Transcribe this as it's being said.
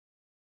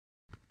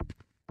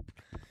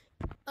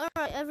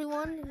Alright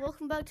everyone,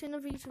 welcome back to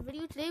another YouTube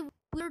video. Today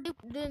we're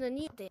doing a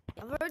new update.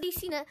 I've already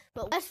seen it,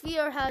 but West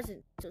VR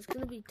hasn't, so it's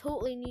going to be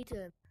totally new to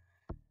him.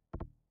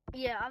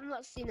 Yeah, I've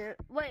not seen it.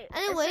 Wait,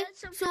 anyway, it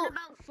said something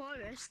about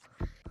forest.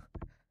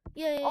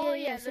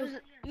 Yeah.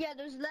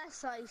 There's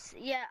less ice.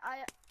 Yeah,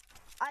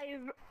 I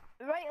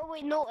right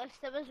away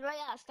noticed it was right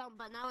at a stump,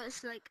 but now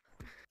it's like...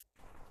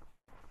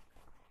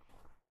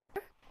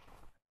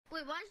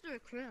 Wait, why is there a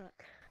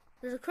crack?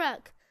 There's a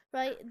crack,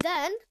 right?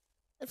 Then,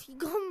 if you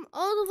come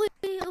all the way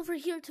over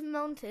here to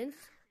mountain,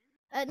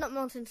 not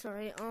mountain,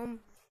 sorry,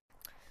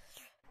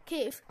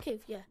 cave,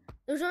 yeah.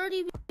 There's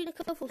already been a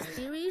couple of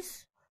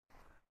theories,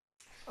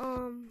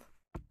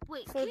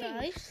 wait, for the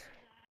ice.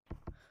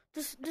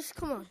 Just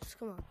come on.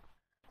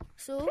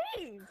 So,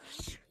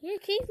 caves? Yeah,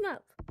 cave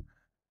map.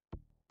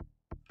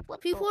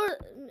 What People are,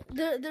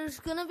 there's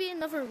gonna be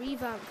another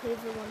revamp,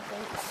 everyone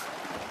thinks.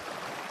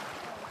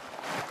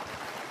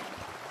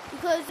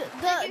 Because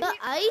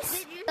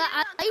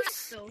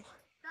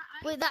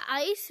the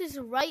ice is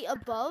right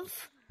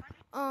above,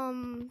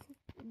 you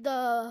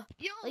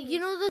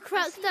know the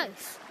cracked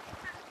ice?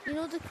 You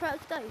know the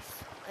cracked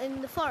ice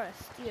in the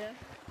forest? Yeah.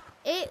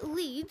 It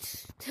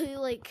leads to,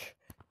 like,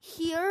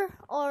 here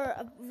or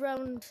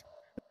around,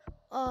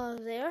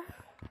 there.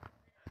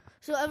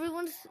 So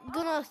everyone's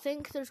gonna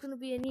think there's gonna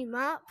be a new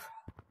map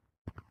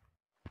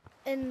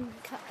in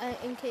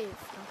cave.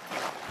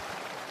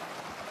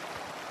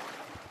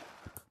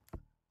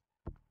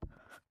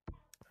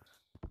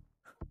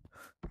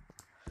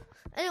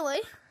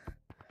 Anyway,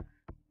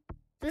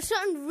 there's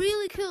something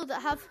really cool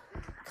that have.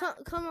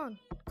 Come on,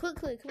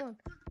 quickly, come on.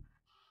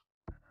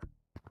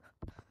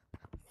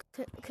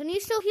 Can you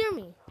still hear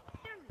me?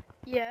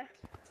 Yeah.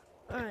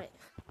 Alright.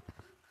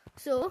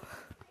 So,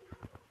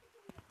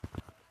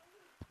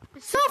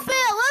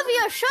 Sophie,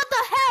 Olivia, shut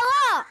the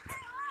hell up!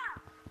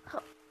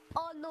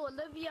 Oh no,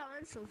 Olivia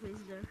and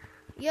Sophie's there.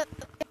 Yep.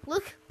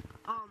 Look.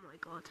 Oh my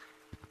god.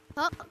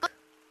 Up.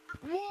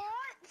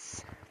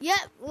 What?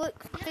 Yep.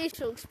 Look.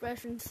 Facial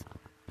expressions.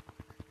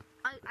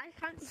 I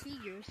can't see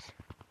yours.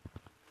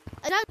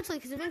 Exactly,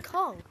 because I've been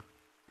called.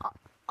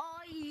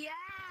 Oh yeah.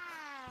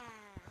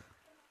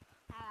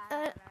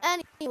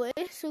 Anyway,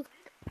 so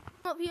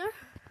up here.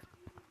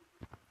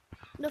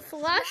 The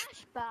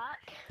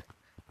Flashback.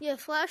 Yeah,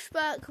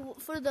 flashback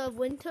for the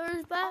winter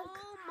is back.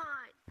 Oh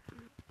my.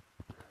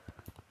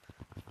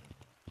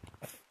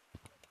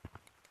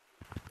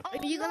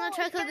 Are you gonna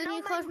check out the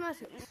new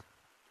cosmetics?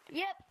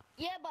 Yep.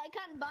 Yeah, but I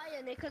can't buy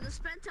any because I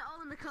spent it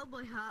all on the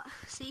cowboy hat.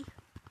 See?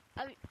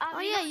 Oh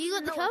yeah, you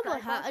got the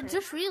cowboy hat. I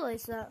just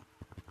realized that.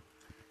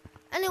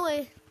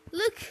 Anyway,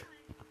 look,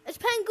 it's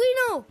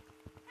Penguino.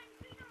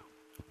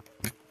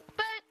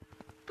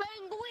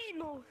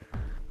 Penguino.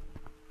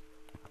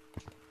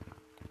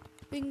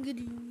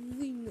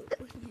 Penguino.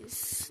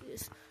 Yes.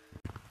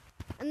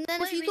 And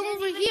then if you go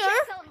over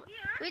here,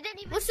 we didn't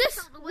even what's this?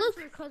 Out the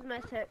winter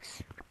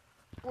cosmetics.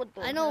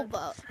 I know,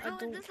 but I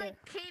don't this care.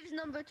 Like caves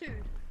number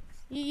 2.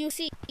 You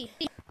see.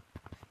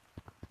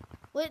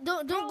 Wait,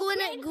 don't go in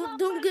it.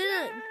 Don't get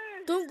in it.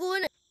 Don't go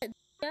in it.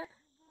 Yeah.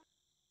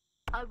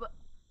 I went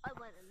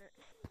in it.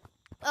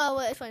 Oh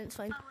wait, it's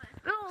fine.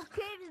 No,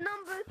 caves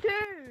number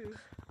 2.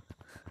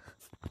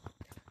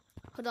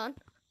 Hold on.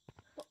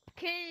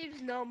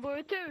 Caves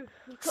number 2.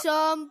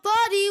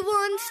 Somebody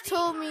once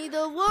told me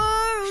the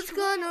world's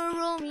gonna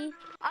roll me.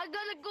 I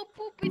gotta go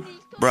poop in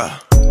these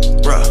toilets.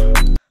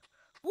 Bruh.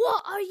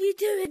 What are you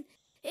doing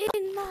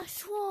in my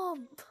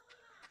swamp?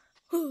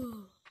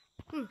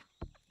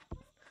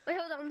 Wait,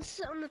 hold on.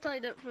 Sit on the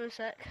toilet for a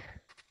sec.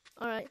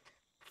 Alright.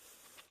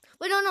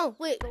 Wait, no.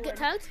 Wait, get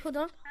tagged. Hold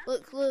on.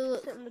 Look.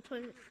 Sit on the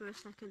toilet for a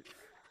second.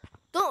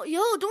 Don't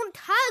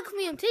tag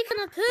me. I'm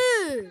taking a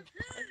poo.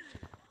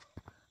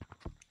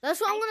 That's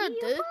what I'm gonna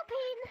do.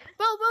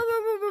 Bro,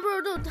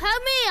 don't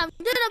tag me. I'm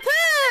doing a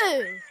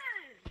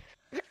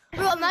poo.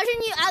 Bro,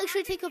 imagine you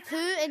actually take a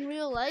poo in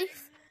real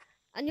life,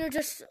 and you're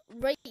just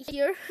right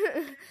here.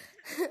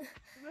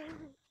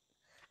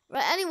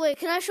 Right, anyway,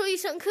 can I show you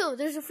something cool?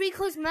 There's a free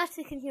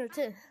cosmetic in here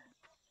too.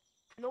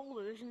 No,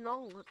 there's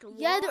not.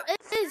 Yeah, there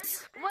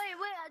is. Wait,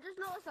 I just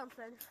noticed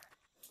something.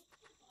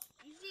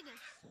 You see this?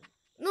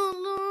 No.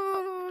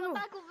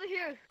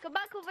 Come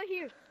back over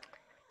here.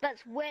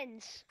 That's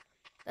Wens.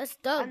 That's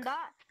Doug. And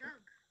that?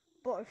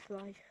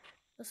 Butterfly.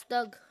 That's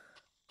Doug.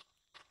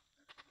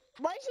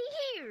 Why is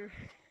he here?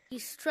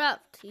 He's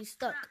trapped. He's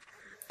stuck.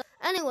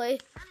 Anyway,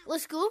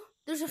 let's go.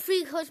 There's a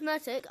free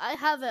cosmetic. I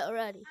have it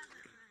already.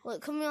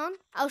 Look, come on.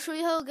 I'll show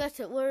you how to get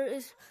it.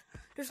 There's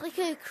like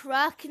a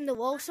crack in the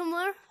wall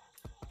somewhere.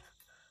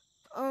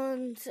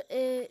 And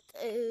it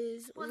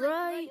is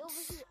right.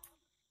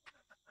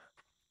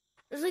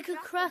 There's like a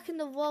crack in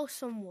the wall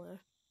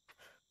somewhere.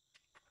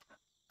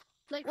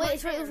 Like wait,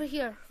 it's right over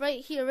here.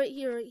 Right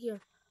here.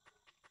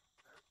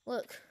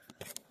 Look.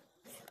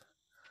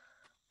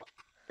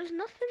 There's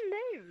nothing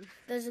there.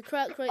 There's a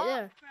crack right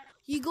there.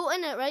 You go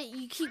in it, right?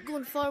 You keep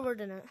going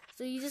forward in it.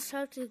 So you just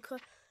have to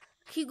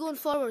keep going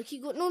forward.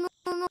 Keep going. No.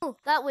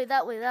 That way.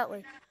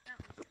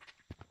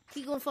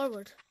 Keep going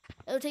forward.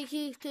 It'll take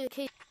you to a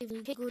cave.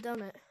 You can't go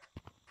down it.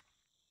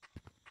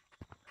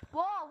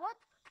 Whoa, what?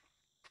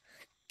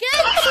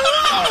 Get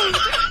trolled!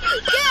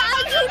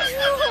 Get trolled!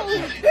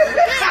 Get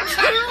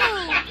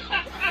trolled!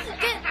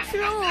 Get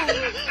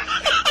trolled!